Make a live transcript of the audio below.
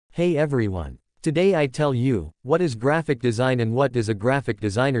Hey everyone. Today I tell you, what is graphic design and what does a graphic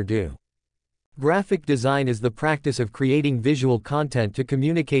designer do? Graphic design is the practice of creating visual content to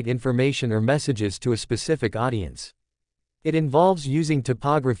communicate information or messages to a specific audience. It involves using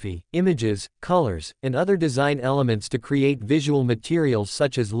typography, images, colors, and other design elements to create visual materials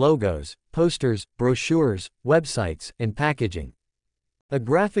such as logos, posters, brochures, websites, and packaging. A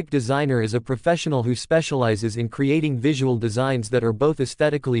graphic designer is a professional who specializes in creating visual designs that are both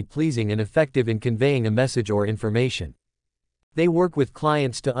aesthetically pleasing and effective in conveying a message or information. They work with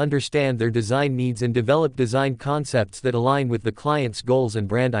clients to understand their design needs and develop design concepts that align with the client's goals and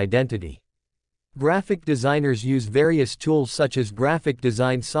brand identity. Graphic designers use various tools such as graphic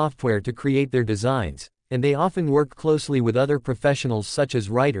design software to create their designs, and they often work closely with other professionals such as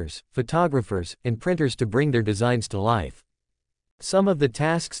writers, photographers, and printers to bring their designs to life. Some of the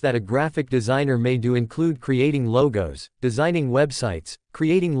tasks that a graphic designer may do include creating logos, designing websites,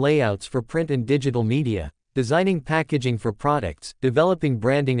 creating layouts for print and digital media, designing packaging for products, developing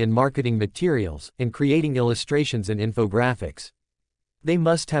branding and marketing materials, and creating illustrations and infographics. They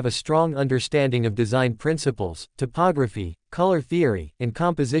must have a strong understanding of design principles, typography, color theory, and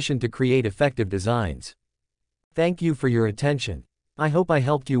composition to create effective designs. Thank you for your attention. I hope I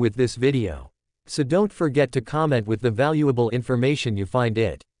helped you with this video. So don't forget to comment with the valuable information you find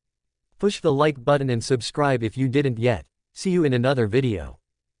it. Push the like button and subscribe if you didn't yet. See you in another video.